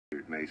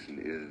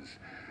Mason, is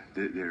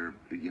they're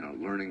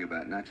learning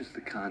about not just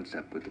the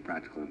concept but the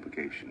practical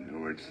implication. In other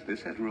words,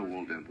 this has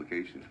real-world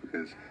implications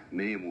because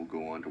many of them will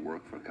go on to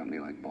work for a company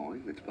like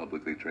Boeing that's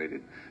publicly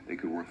traded. They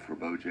could work for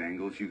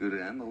Bojangles. You go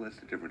down the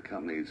list of different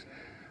companies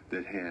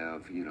that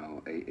have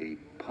a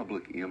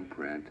public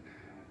imprint.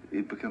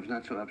 It becomes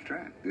not so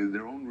abstract.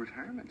 Their own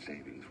retirement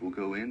savings will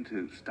go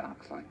into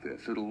stocks like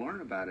this. So to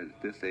learn about it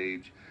at this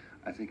age,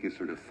 I think is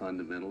sort of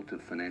fundamental to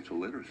financial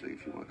literacy,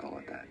 if you want to call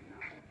it that.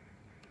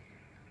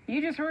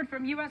 You just heard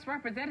from U.S.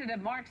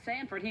 Representative Mark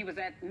Sanford. He was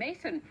at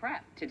Mason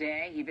Prep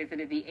today. He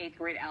visited the 8th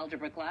grade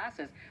algebra class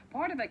as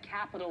part of the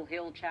Capitol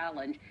Hill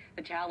Challenge.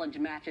 The challenge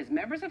matches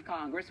members of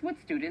Congress with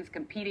students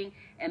competing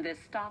in this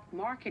stock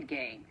market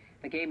game.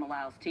 The game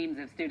allows teams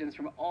of students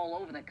from all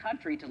over the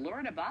country to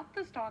learn about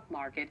the stock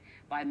market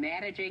by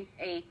managing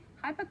a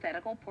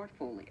hypothetical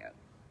portfolio.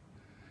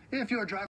 If you're a driver